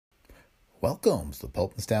Welcome to the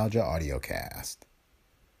Pulp Nostalgia Audiocast.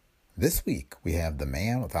 This week we have The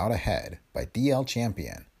Man Without a Head by D.L.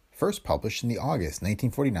 Champion, first published in the August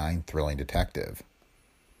 1949 thrilling detective.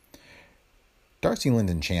 Darcy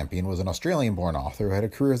Lyndon Champion was an Australian-born author who had a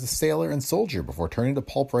career as a sailor and soldier before turning to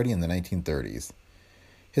pulp writing in the 1930s.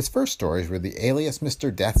 His first stories were the Alias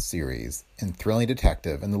Mr. Death series in Thrilling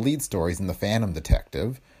Detective and the lead stories in The Phantom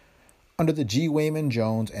Detective under the G. Wayman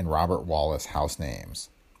Jones and Robert Wallace house names.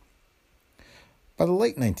 By the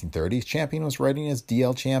late 1930s, Champion was writing as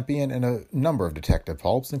D.L. Champion in a number of detective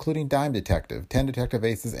pulps, including Dime Detective, 10 Detective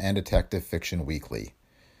Aces, and Detective Fiction Weekly.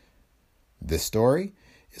 This story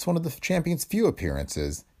is one of the Champion's few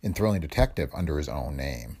appearances in Thrilling Detective under his own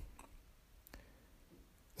name.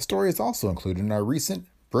 The story is also included in our recent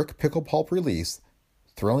Brick Pickle Pulp release,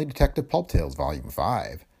 Thrilling Detective Pulp Tales Volume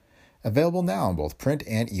 5, available now in both print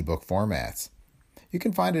and ebook formats. You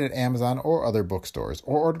can find it at Amazon or other bookstores,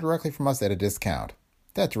 or order directly from us at a discount.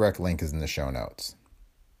 That direct link is in the show notes.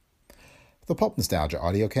 The Pulp Nostalgia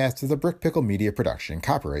Audiocast is a Brick Pickle Media production,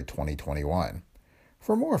 copyright 2021.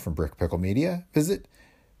 For more from Brick Pickle Media, visit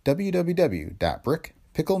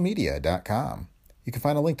www.brickpicklemedia.com. You can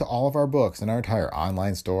find a link to all of our books and our entire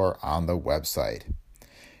online store on the website.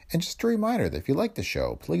 And just a reminder that if you like the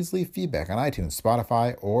show, please leave feedback on iTunes,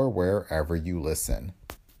 Spotify, or wherever you listen.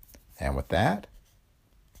 And with that,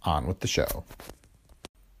 on with the show.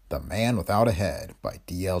 The Man Without a Head by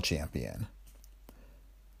D.L. Champion.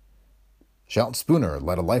 Shelton Spooner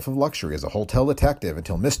led a life of luxury as a hotel detective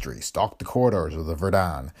until mystery stalked the corridors of the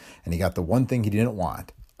Verdun, and he got the one thing he didn't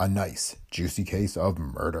want, a nice, juicy case of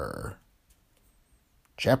murder.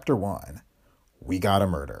 Chapter 1. We Got a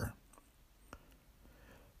Murder.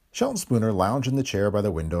 Shelton Spooner lounged in the chair by the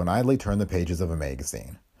window and idly turned the pages of a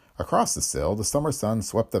magazine. Across the sill, the summer sun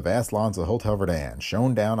swept the vast lawns of Hotel Verdun,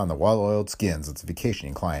 shone down on the well-oiled skins of its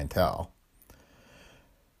vacationing clientele.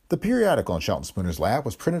 The periodical in Shelton Spooner's lap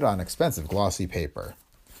was printed on expensive glossy paper.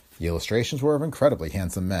 The illustrations were of incredibly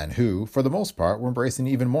handsome men who, for the most part, were embracing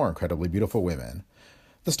even more incredibly beautiful women.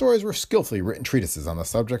 The stories were skillfully written treatises on the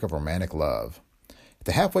subject of romantic love. At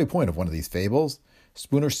the halfway point of one of these fables,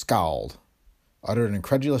 Spooner scowled, uttered an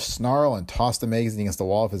incredulous snarl, and tossed the magazine against the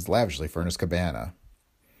wall of his lavishly furnished cabana.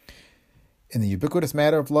 In the ubiquitous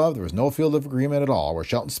matter of love, there was no field of agreement at all where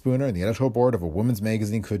Shelton Spooner and the editorial board of a woman's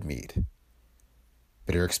magazine could meet.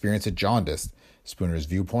 Bitter experience had jaundiced Spooner's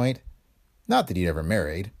viewpoint. Not that he'd ever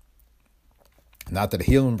married. Not that a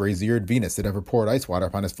helium braziered Venus had ever poured ice water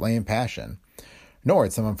upon his flaming passion. Nor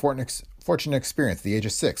had some unfortunate experience at the age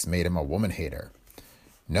of 6 made him a woman-hater.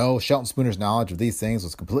 No, Shelton Spooner's knowledge of these things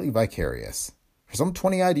was completely vicarious. For some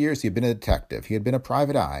 20-odd years he had been a detective, he had been a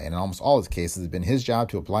private eye, and in almost all his cases it had been his job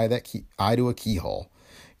to apply that eye to a keyhole,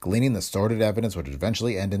 gleaning the sordid evidence which would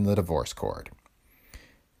eventually end in the divorce court.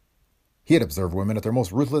 He had observed women at their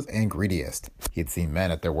most ruthless and greediest. He had seen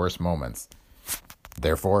men at their worst moments.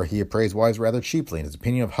 Therefore, he appraised wives rather cheaply, and his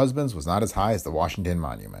opinion of husbands was not as high as the Washington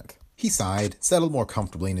Monument. He sighed, settled more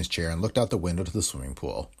comfortably in his chair, and looked out the window to the swimming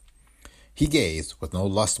pool. He gazed, with no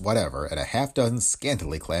lust whatever, at a half-dozen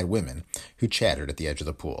scantily clad women who chattered at the edge of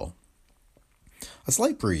the pool. A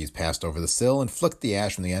slight breeze passed over the sill and flicked the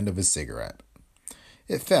ash from the end of his cigarette.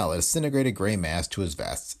 It fell, a disintegrated gray mass, to his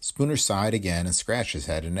vest. Spooner sighed again and scratched his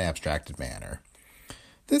head in an abstracted manner.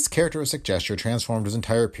 This characteristic gesture transformed his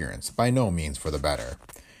entire appearance, by no means for the better.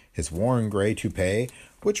 His worn gray toupee,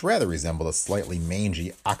 which rather resembled a slightly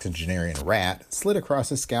mangy octogenarian rat, slid across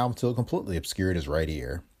his scalp until it completely obscured his right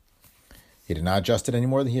ear. He did not adjust it any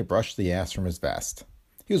more than he had brushed the ash from his vest.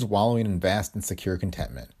 He was wallowing in vast and secure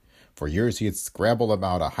contentment. For years he had scrabbled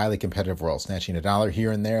about a highly competitive world, snatching $1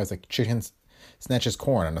 here and there as a chicken snatches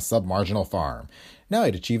corn on a sub-marginal farm. Now he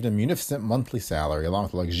had achieved a munificent monthly salary along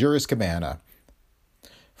with a luxurious cabana.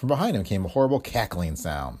 From behind him came a horrible cackling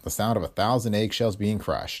sound, the sound of 1,000 eggshells being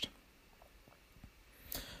crushed.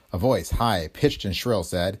 A voice, high, pitched, and shrill,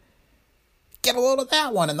 said, "Get a load of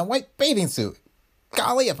that one in the white bathing suit.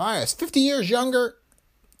 Golly, if I was 50 years younger."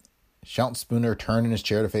 Shelton Spooner turned in his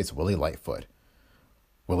chair to face Willie Lightfoot.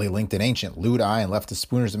 Willie linked an ancient, lewd eye and left to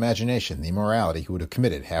Spooner's imagination the immorality he would have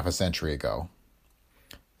committed half a century ago.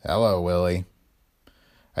 "Hello, Willie.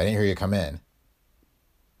 I didn't hear you come in."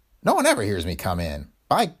 "No one ever hears me come in.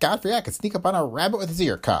 By Godfrey, I could sneak up on a rabbit with his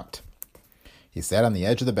ear cupped." He sat on the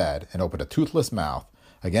edge of the bed and opened a toothless mouth.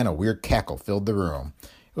 Again, a weird cackle filled the room.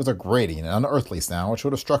 It was a grating and unearthly sound which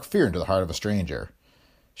would have struck fear into the heart of a stranger.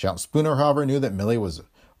 Shelton Spooner, however, knew that Millie was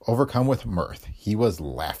overcome with mirth. He was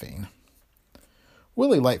laughing.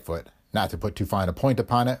 Willie Lightfoot, not to put too fine a point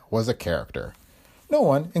upon it, was a character. No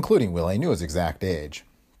one, including Willie, knew his exact age.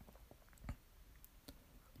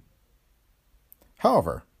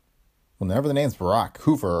 However, Whenever the names Barack,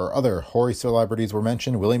 Hoover, or other hoary celebrities were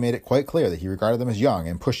mentioned, Willie made it quite clear that he regarded them as young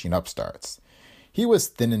and pushing upstarts. He was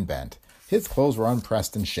thin and bent. His clothes were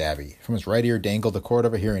unpressed and shabby. From his right ear dangled the cord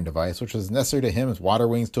of a hearing device, which was necessary to him as water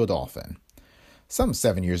wings to a dolphin. Some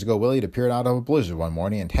 7 years ago, Willie had appeared out of a blizzard one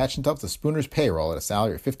morning and attached himself to Spooner's payroll at a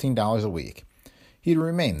salary of $15 a week. He had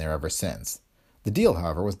remained there ever since. The deal,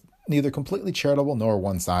 however, was neither completely charitable nor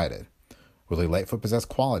one-sided. Willie Lightfoot possessed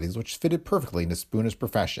qualities which fitted perfectly into Spooner's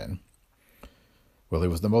profession. Willie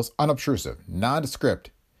was the most unobtrusive,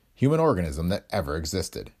 nondescript human organism that ever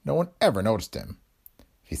existed. No one ever noticed him.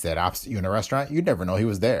 If he sat opposite you in a restaurant, you'd never know he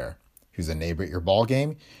was there. If he was a neighbor at your ball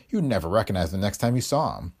game, you'd never recognize him the next time you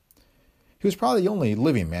saw him. He was probably the only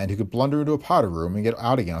living man who could blunder into a powder room and get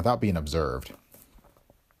out again without being observed.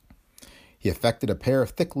 He affected a pair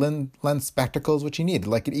of thick lens spectacles which he needed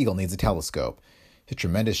like an eagle needs a telescope. His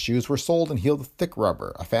tremendous shoes were soled and heeled with thick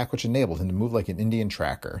rubber, a fact which enabled him to move like an Indian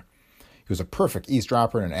tracker. He was a perfect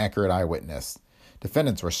eavesdropper and an accurate eyewitness.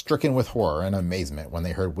 Defendants were stricken with horror and amazement when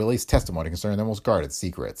they heard Willie's testimony concerning their most guarded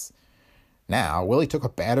secrets. Now, Willie took a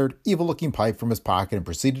battered, evil-looking pipe from his pocket and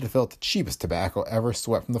proceeded to fill it the cheapest tobacco ever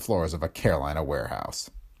swept from the floors of a Carolina warehouse.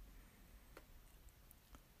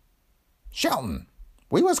 "Shelton,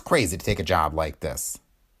 we was crazy to take a job like this."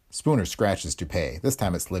 Spooner scratched his toupee. This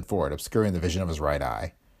time it slid forward, obscuring the vision of his right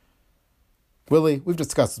eye. "Willie, we've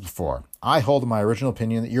discussed this before. I hold to my original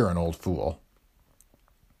opinion that you're an old fool."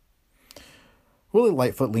 Willie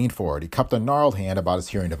Lightfoot leaned forward. He cupped a gnarled hand about his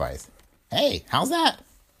hearing device. "Hey, how's that?"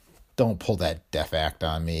 "Don't pull that deaf act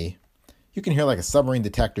on me. You can hear like a submarine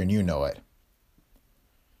detector and you know it."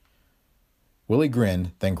 Willie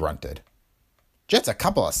grinned, then grunted. "Just a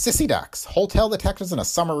couple of sissy ducks, hotel detectives in a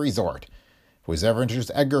summer resort. If we was ever introduced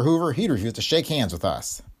to Edgar Hoover, he'd refuse to shake hands with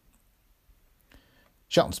us."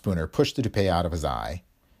 Shelton Spooner pushed the toupee out of his eye.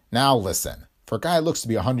 "Now listen. For a guy who looks to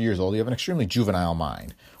be 100 years old, you have an extremely juvenile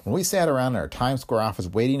mind. When we sat around in our Times Square office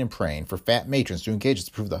waiting and praying for fat matrons to engage us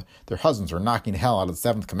to prove that their husbands were knocking hell out of the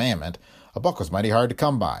seventh commandment, a buck was mighty hard to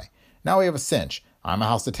come by. Now we have a cinch. I'm a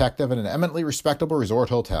house detective at an eminently respectable resort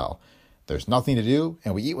hotel. There's nothing to do,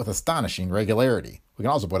 and we eat with astonishing regularity. We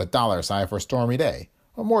can also put $1 aside for a stormy day.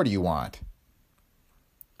 What more do you want?"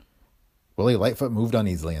 Willie Lightfoot moved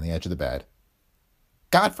uneasily on the edge of the bed.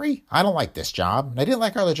 "Godfrey, I don't like this job, and I didn't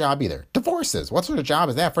like our other job either. Divorces! What sort of job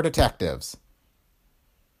is that for detectives?"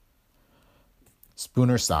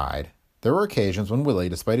 Spooner sighed. There were occasions when Willie,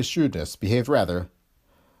 despite his shrewdness, behaved rather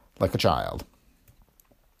like a child.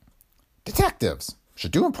 "Detectives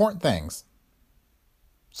should do important things."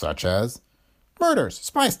 "Such as?" "Murders,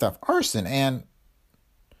 spy stuff, arson, and—"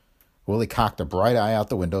 Willie cocked a bright eye out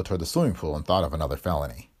the window toward the swimming pool and thought of another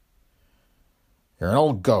felony. "You're an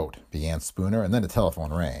old goat," began Spooner, and then the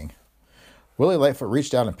telephone rang. Willie Lightfoot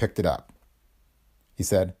reached out and picked it up. He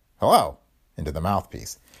said, "Hello," into the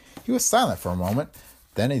mouthpiece. He was silent for a moment.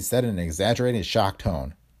 Then he said in an exaggerated, shocked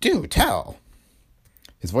tone, "Do tell."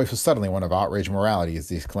 His voice was suddenly one of outraged morality as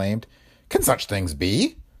he exclaimed, "Can such things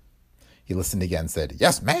be?" He listened again and said,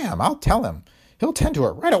 "Yes, ma'am, I'll tell him. He'll tend to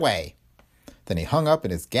it right away." Then he hung up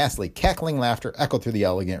and his ghastly, cackling laughter echoed through the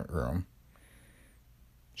elegant room.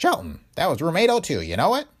 "Shelton, that was room 802, you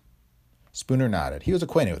know it?" Spooner nodded. He was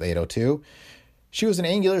acquainted with 802. She was an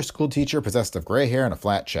angular schoolteacher possessed of gray hair and a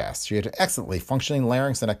flat chest. She had an excellently functioning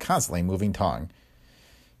larynx and a constantly moving tongue.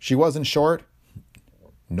 She was, in short,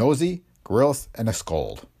 nosy, garrulous, and a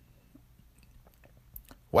scold.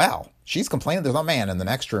 "Well, she's complaining there's a man in the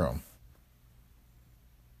next room."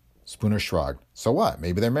 Spooner shrugged. "So what?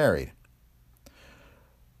 Maybe they're married."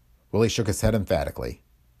 Willie shook his head emphatically.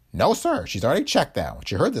 "No, sir. She's already checked that. When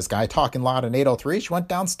she heard this guy talking loud in 803, she went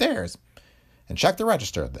downstairs and checked the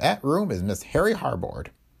register. That room is Miss Harry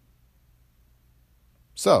Harbord."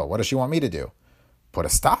 "So, what does she want me to do?" "Put a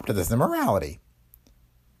stop to this immorality.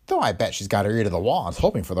 Though I bet she's got her ear to the wall and is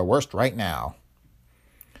hoping for the worst right now."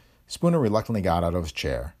 Spooner reluctantly got out of his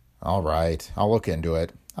chair. "All right, I'll look into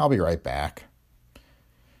it. I'll be right back."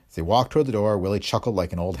 As he walked toward the door, Willie chuckled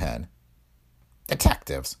like an old hen.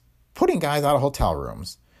 "Detectives! Putting guys out of hotel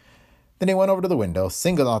rooms." Then he went over to the window,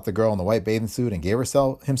 singled out the girl in the white bathing suit, and gave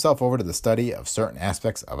himself over to the study of certain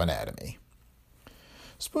aspects of anatomy.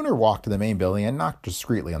 Spooner walked to the main building and knocked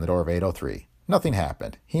discreetly on the door of 803. Nothing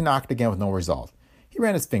happened. He knocked again with no result. He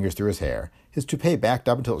ran his fingers through his hair. His toupee backed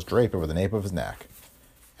up until it was draped over the nape of his neck.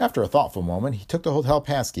 After a thoughtful moment, he took the hotel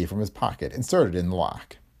passkey from his pocket, inserted it in the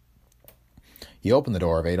lock. He opened the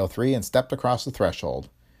door of 803 and stepped across the threshold.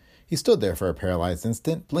 He stood there for a paralyzed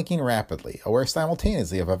instant, blinking rapidly, aware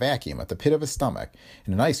simultaneously of a vacuum at the pit of his stomach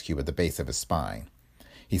and an ice cube at the base of his spine.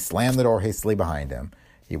 He slammed the door hastily behind him.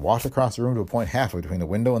 He walked across the room to a point halfway between the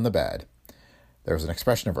window and the bed. There was an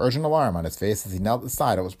expression of urgent alarm on his face as he knelt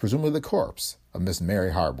beside what was presumably the corpse of Miss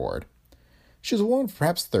Mary Harbord. She was a woman of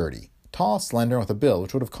perhaps 30, tall, slender, and with a build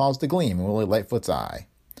which would have caused a gleam in Willie Lightfoot's eye.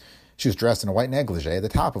 She was dressed in a white negligee, the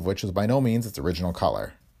top of which was by no means its original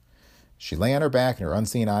color. She lay on her back, and her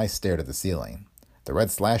unseeing eyes stared at the ceiling. The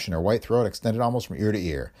red slash in her white throat extended almost from ear to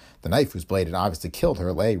ear. The knife whose blade had obviously killed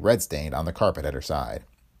her lay red-stained on the carpet at her side.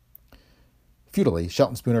 Futilely,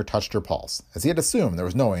 Shelton Spooner touched her pulse. As he had assumed, there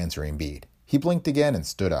was no answering beat. He blinked again and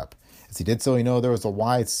stood up. As he did so, he knew there was a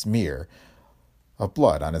wide smear of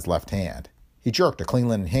blood on his left hand. He jerked a clean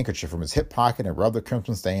linen handkerchief from his hip pocket and rubbed the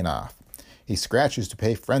crimson stain off. He scratched his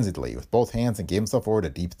toupee frenziedly with both hands and gave himself over to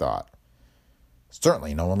deep thought.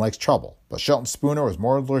 Certainly no one likes trouble, but Shelton Spooner was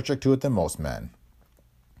more allergic to it than most men.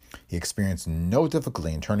 He experienced no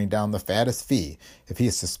difficulty in turning down the fattest fee if he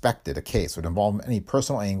suspected a case would involve any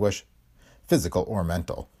personal anguish, physical or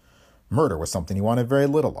mental. Murder was something he wanted very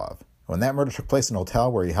little of. When that murder took place in a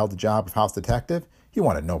hotel where he held the job of house detective, he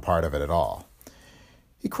wanted no part of it at all.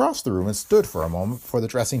 He crossed the room and stood for a moment before the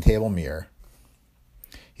dressing table mirror.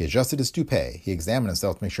 He adjusted his toupee. He examined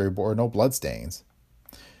himself to make sure he bore no bloodstains.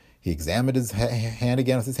 He examined his hand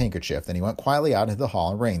again with his handkerchief. Then he went quietly out into the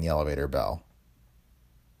hall and rang the elevator bell.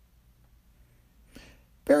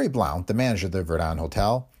 Barry Blount, the manager of the Verdun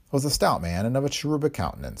Hotel, was a stout man and of a cherubic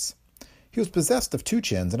countenance. He was possessed of 2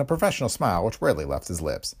 chins and a professional smile which rarely left his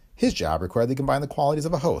lips. His job required to combine the qualities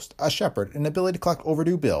of a host, a shepherd, and an ability to collect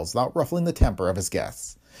overdue bills without ruffling the temper of his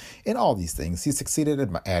guests. In all these things, he succeeded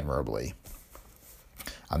admirably.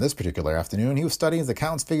 On this particular afternoon, he was studying his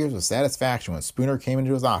accountant's figures with satisfaction when Spooner came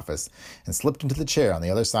into his office and slipped into the chair on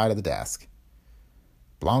the other side of the desk.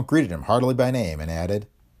 Blount greeted him heartily by name and added,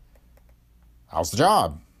 "How's the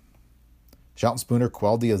job?" Shelton Spooner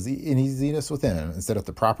quelled the uneasiness within him and said with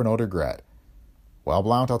the proper note of regret, "Well,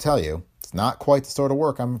 Blount, I'll tell you, it's not quite the sort of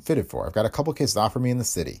work I'm fitted for. I've got a couple cases offered me in the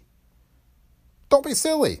city." "Don't be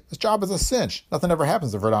silly. This job is a cinch. Nothing ever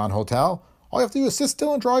happens at Verdun Hotel. All you have to do is sit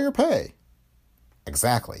still and draw your pay."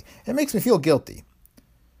 "Exactly. It makes me feel guilty."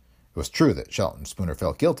 It was true that Shelton Spooner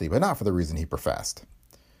felt guilty, but not for the reason he professed.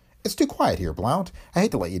 "It's too quiet here, Blount. I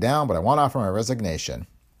hate to let you down, but I want to offer my resignation."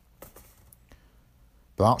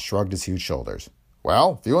 Blount shrugged his huge shoulders.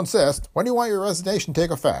 "Well, if you insist, when do you want your resignation to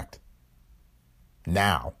take effect?"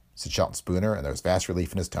 "Now," said Shelton Spooner, and there was vast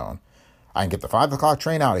relief in his tone. "I can get the 5 o'clock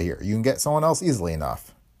train out of here. You can get someone else easily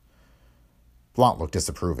enough." Blount looked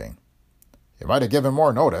disapproving. "You might have given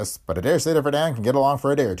more notice, but I dare say that Verdun can get along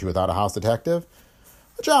for a day or 2 without a house detective.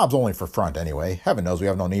 The job's only for front anyway. Heaven knows we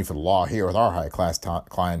have no need for the law here with our high-class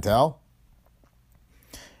clientele."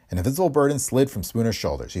 An invisible burden slid from Spooner's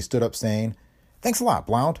shoulders. He stood up saying, "Thanks a lot,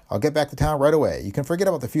 Blount. I'll get back to town right away. You can forget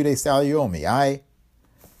about the few days' salary you owe me. And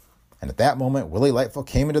at that moment, Willie Lightfoot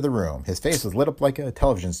came into the room. His face was lit up like a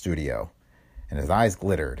television studio, and his eyes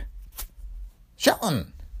glittered.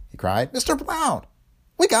 "Shelton!" he cried. "Mr. Blount!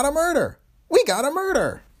 We got a murder! We got a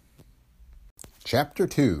murder!" Chapter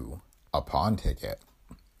 2. A Pawn Ticket.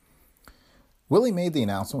 Willie made the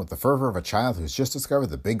announcement with the fervor of a child who's just discovered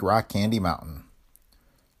the Big Rock Candy Mountain.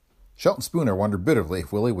 Shelton Spooner wondered bitterly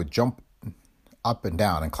if Willie would jump up and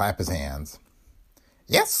down and clap his hands.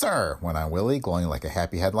 "Yes, sir," went on Willie, glowing like a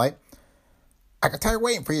happy headlight. "I got tired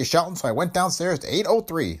waiting for you, Shelton, so I went downstairs to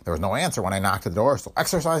 803. There was no answer when I knocked at the door, so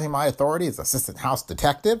exercising my authority as assistant house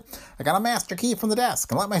detective, I got a master key from the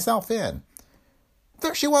desk and let myself in.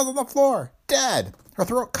 There she was on the floor, dead, her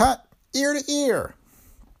throat cut, ear to ear."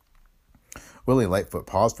 Willie Lightfoot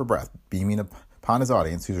paused for breath, beaming upon his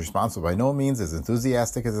audience, whose response was by no means as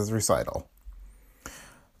enthusiastic as his recital.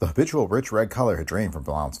 The habitual rich red color had drained from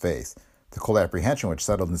Blount's face. The cold apprehension which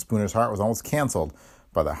settled in Spooner's heart was almost canceled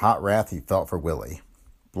by the hot wrath he felt for Willie.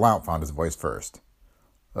 Blount found his voice first.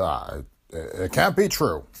 It can't be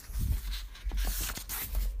true."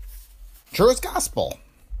 "True as gospel.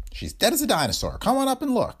 She's dead as a dinosaur. Come on up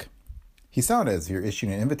and look." He sounded as if he were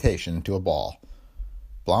issuing an invitation to a ball.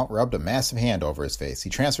 Blount rubbed a massive hand over his face. He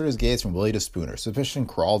transferred his gaze from Willie to Spooner. Suspicion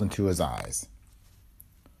crawled into his eyes.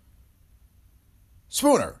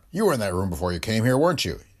 "Spooner, you were in that room before you came here, weren't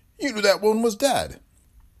you? You knew that woman was dead."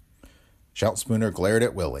 Shelton Spooner glared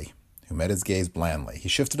at Willie, who met his gaze blandly. He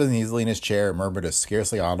shifted uneasily in his chair and murmured a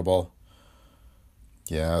scarcely audible,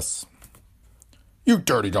 "Yes." "You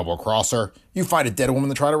dirty double-crosser. You find a dead woman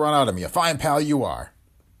to try to run out of me. A fine pal you are."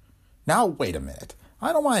 "Now, wait a minute.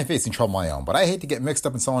 I don't mind facing trouble of my own, but I hate to get mixed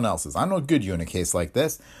up in someone else's. I'm no good you in a case like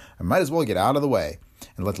this. I might as well get out of the way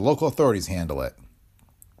and let the local authorities handle it."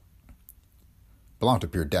 Blount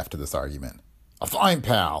appeared deaf to this argument. "A fine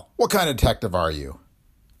pal? What kind of detective are you?"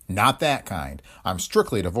 "Not that kind. I'm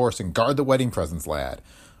strictly a divorce and guard the wedding presents lad.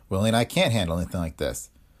 Willie and I can't handle anything like this.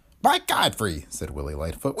 By Godfrey, said Willie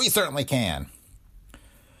Lightfoot, we certainly can.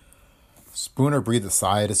 Spooner breathed a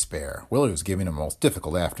sigh of despair. Willie was giving him a most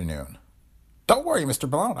difficult afternoon. Don't worry, Mr.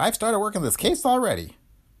 Blount. I've started working this case already.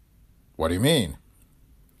 What do you mean?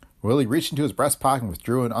 Willie reached into his breast pocket and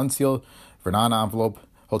withdrew an unsealed Vernon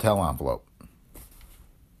hotel envelope.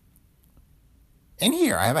 In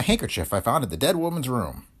here, I have a handkerchief I found in the dead woman's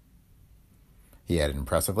room. He added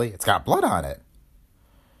impressively, it's got blood on it.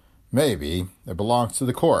 Maybe. It belongs to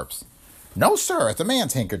the corpse. No, sir, it's a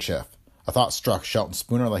man's handkerchief. A thought struck Shelton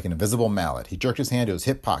Spooner like an invisible mallet. He jerked his hand to his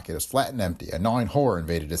hip pocket. It was flat and empty. A gnawing horror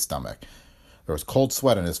invaded his stomach. There was cold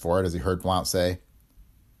sweat on his forehead as he heard Blount say,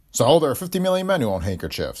 So there are 50 million men who own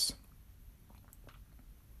handkerchiefs.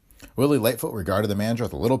 Willie Lightfoot regarded the manager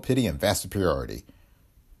with a little pity and vast superiority.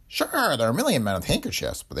 Sure, there are a million men with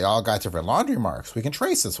handkerchiefs, but they all got different laundry marks. We can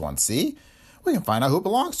trace this one, see? We can find out who it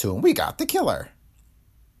belongs to, and we got the killer.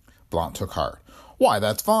 Blount took heart. Why,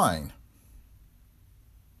 that's fine.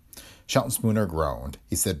 Shelton Spooner groaned.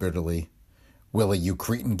 He said bitterly, Willie, you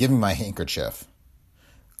cretin, give me my handkerchief.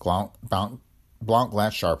 Blount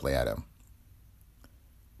glanced sharply at him.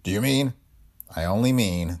 Do you mean? I only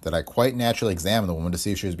mean that I quite naturally examined the woman to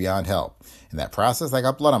see if she was beyond help. In that process, I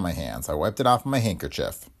got blood on my hands. I wiped it off with my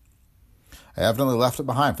handkerchief. I evidently left it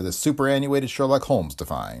behind for this superannuated Sherlock Holmes to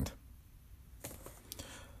find.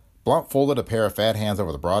 Blount folded a pair of fat hands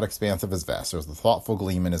over the broad expanse of his vest. There was a thoughtful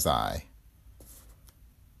gleam in his eye.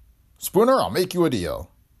 Spooner, I'll make you a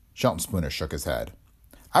deal. Shelton Spooner shook his head.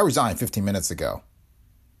 I resigned 15 minutes ago.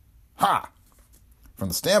 Ha! From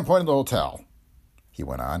the standpoint of the hotel, he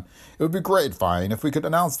went on, it would be gratifying if we could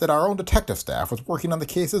announce that our own detective staff was working on the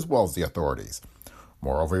case as well as the authorities.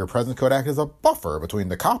 Moreover, your presence could act as a buffer between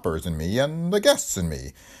the coppers and me and the guests and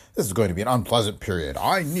me. This is going to be an unpleasant period.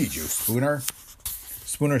 I need you, Spooner.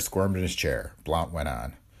 Spooner squirmed in his chair. Blount went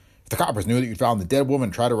on. If the coppers knew that you found the dead woman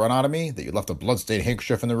and tried to run out of me, that you left a blood-stained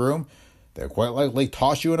handkerchief in the room, they would quite likely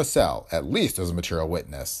toss you in a cell, at least as a material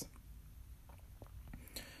witness.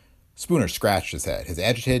 Spooner scratched his head. His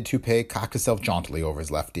agitated toupee cocked itself jauntily over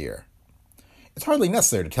his left ear. It's hardly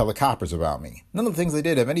necessary to tell the coppers about me. None of the things they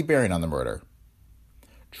did have any bearing on the murder.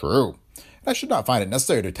 True. And I should not find it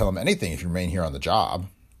necessary to tell them anything if you remain here on the job.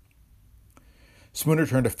 Spooner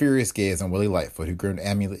turned a furious gaze on Willie Lightfoot, who grinned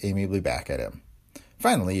amiably back at him.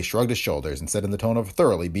 Finally, he shrugged his shoulders and said in the tone of a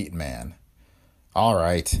thoroughly beaten man, All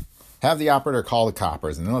right. Have the operator call the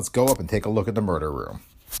coppers, and then let's go up and take a look at the murder room.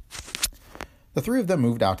 The three of them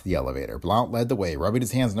moved out to the elevator. Blount led the way, rubbing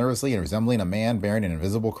his hands nervously and resembling a man bearing an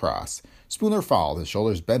invisible cross. Spooner followed, his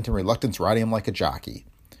shoulders bent in reluctance, riding him like a jockey.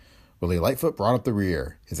 Willie Lightfoot brought up the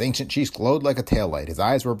rear. His ancient cheeks glowed like a taillight. His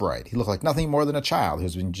eyes were bright. He looked like nothing more than a child who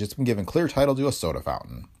has just been given clear title to a soda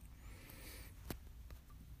fountain.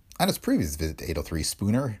 On his previous visit to 803,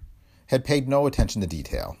 Spooner had paid no attention to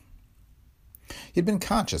detail. He had been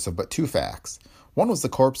conscious of but two facts. One was the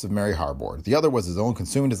corpse of Mary Harbord. The other was his own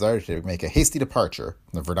consuming desire to make a hasty departure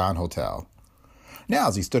from the Verdun Hotel. Now,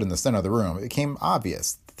 as he stood in the center of the room, it became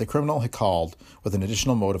obvious that the criminal had called with an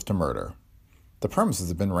additional motive to murder. The premises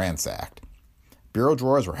had been ransacked. Bureau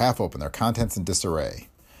drawers were half open, their contents in disarray.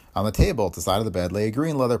 On the table at the side of the bed lay a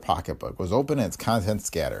green leather pocketbook. It was open and its contents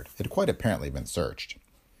scattered. It had quite apparently been searched.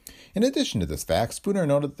 In addition to this fact, Spooner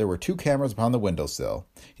noted that there were 2 cameras upon the windowsill.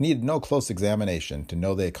 He needed no close examination to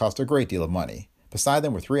know they had cost a great deal of money. Beside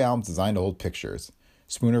them were 3 albums designed to hold pictures.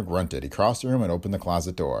 Spooner grunted. He crossed the room and opened the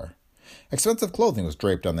closet door. Expensive clothing was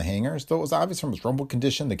draped on the hangers, though it was obvious from its rumpled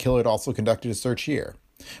condition the killer had also conducted a search here.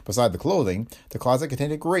 Beside the clothing, the closet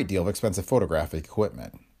contained a great deal of expensive photographic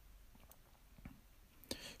equipment.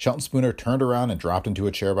 Shelton Spooner turned around and dropped into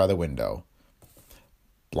a chair by the window.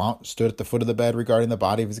 Blount stood at the foot of the bed regarding the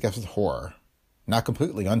body of his guest with horror, not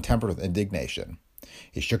completely untempered with indignation.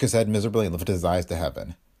 He shook his head miserably and lifted his eyes to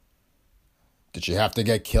heaven. Did she have to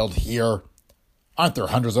get killed here? Aren't there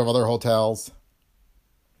hundreds of other hotels?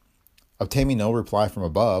 Obtaining no reply from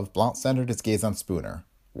above, Blount centered his gaze on Spooner.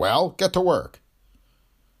 Well, get to work.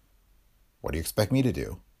 What do you expect me to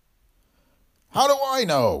do? How do I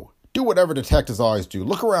know? Do whatever detectives always do.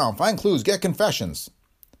 Look around, find clues, get confessions.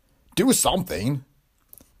 Do something.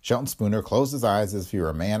 Shelton Spooner closed his eyes as if he were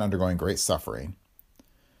a man undergoing great suffering.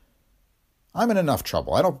 I'm in enough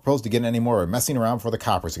trouble. I don't propose to get in any more messing around before the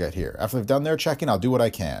coppers get here. After they've done their checking, I'll do what I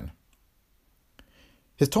can.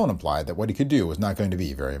 His tone implied that what he could do was not going to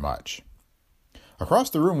be very much. Across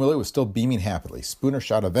the room, Willie was still beaming happily. Spooner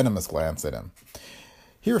shot a venomous glance at him.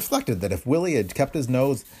 He reflected that if Willie had kept his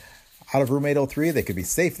nose out of room 803, they could be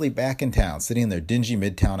safely back in town, sitting in their dingy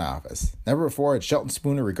midtown office. Never before had Shelton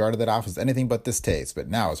Spooner regarded that office as anything but distaste, but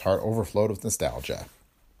now his heart overflowed with nostalgia.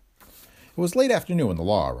 It was late afternoon when the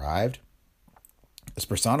law arrived. is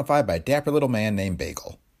personified by a dapper little man named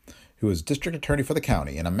Bagel, who was district attorney for the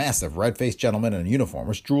county, and a massive red-faced gentleman in a uniform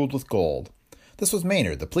was jeweled with gold. This was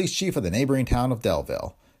Maynard, the police chief of the neighboring town of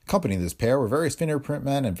Delville. Accompanying this pair were various fingerprint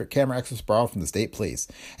men and camera experts borrowed from the state police,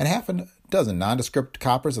 and half a dozen nondescript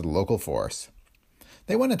coppers of the local force.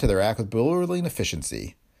 They went into their act with bewildering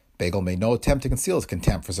efficiency. Bagel made no attempt to conceal his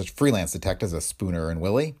contempt for such freelance detectives as Spooner and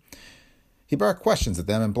Willie. He barked questions at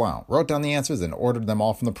them, and Blount wrote down the answers and ordered them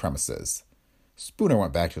all from the premises. Spooner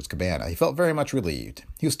went back to his cabana. He felt very much relieved.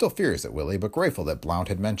 He was still furious at Willie, but grateful that Blount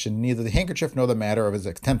had mentioned neither the handkerchief nor the matter of his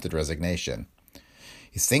attempted resignation.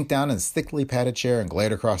 He sank down in his thickly padded chair and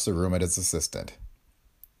glared across the room at his assistant.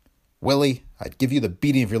 "Willie, I'd give you the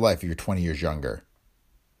beating of your life if you're 20 years younger."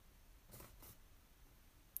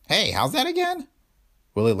 "Hey, how's that again?"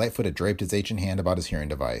 Willie Lightfoot had draped his ancient hand about his hearing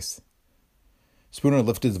device. Spooner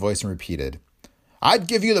lifted his voice and repeated, "I'd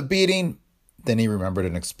give you the beating." Then he remembered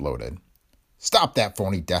and exploded. "Stop that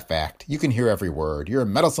phony deaf act. You can hear every word. You're a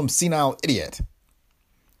meddlesome, senile idiot."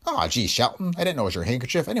 "Aw, gee, Shelton, I didn't know it was your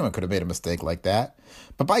handkerchief. Anyone could have made a mistake like that.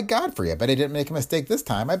 But by Godfrey, I bet I didn't make a mistake this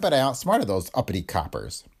time. I bet I outsmarted those uppity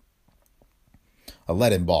coppers." A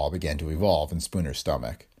leaden ball began to evolve in Spooner's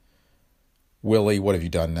stomach. "Willie, what have you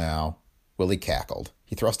done now?" Willie cackled.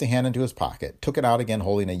 He thrust a hand into his pocket, took it out again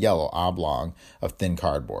holding a yellow oblong of thin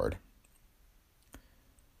cardboard.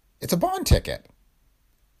 "It's a bond ticket."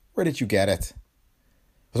 "Where did you get it?"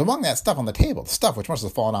 "It was among that stuff on the table, the stuff which must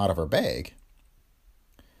have fallen out of her bag."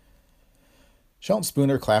 Shelton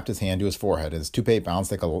Spooner clapped his hand to his forehead as his toupee bounced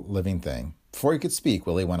like a living thing. Before he could speak,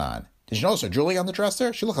 Willie went on. "Did you notice her jewelry on the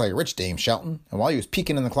dresser? She looked like a rich dame, Shelton. And while you was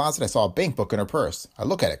peeking in the closet, I saw a bank book in her purse. I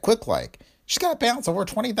look at it quick-like. She's got a balance of over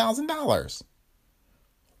 $20,000.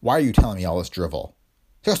 "Why are you telling me all this drivel?"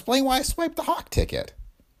 "To explain why I swiped the Hawk ticket."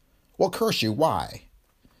 "Well, curse you, why?"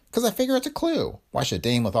 "Because I figure it's a clue. Why should a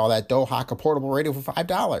dame with all that dough hawk a portable radio for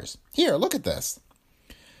 $5? Here, look at this."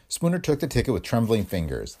 Spooner took the ticket with trembling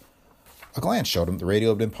fingers. A glance showed him the radio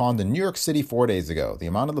had been pawned in New York City 4 days ago. The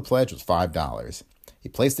amount of the pledge was $5. He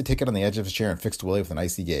placed the ticket on the edge of his chair and fixed Willie with an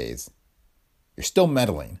icy gaze. "You're still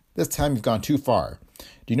meddling. This time you've gone too far.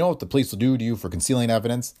 Do you know what the police will do to you for concealing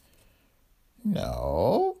evidence?"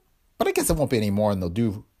 "No, but I guess it won't be any more than they'll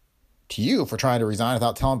do to you for trying to resign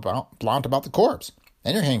without telling Blount about the corpse,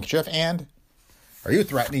 and your handkerchief, and—" "Are you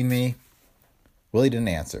threatening me?" Willie didn't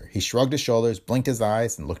answer. He shrugged his shoulders, blinked his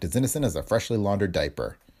eyes, and looked as innocent as a freshly laundered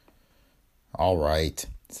diaper. "All right,"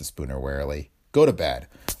 said Spooner wearily. "Go to bed.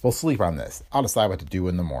 We'll sleep on this. I'll decide what to do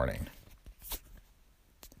in the morning."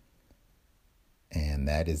 And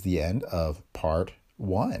that is the end of part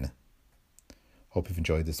 1. Hope you've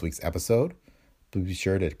enjoyed this week's episode. Please be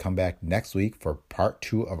sure to come back next week for part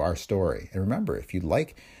 2 of our story. And remember, if you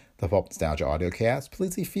like the Pulp Nostalgia Audiocast,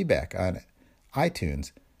 please leave feedback on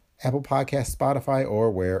iTunes, Apple Podcasts, Spotify,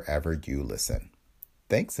 or wherever you listen.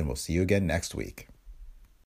 Thanks, and we'll see you again next week.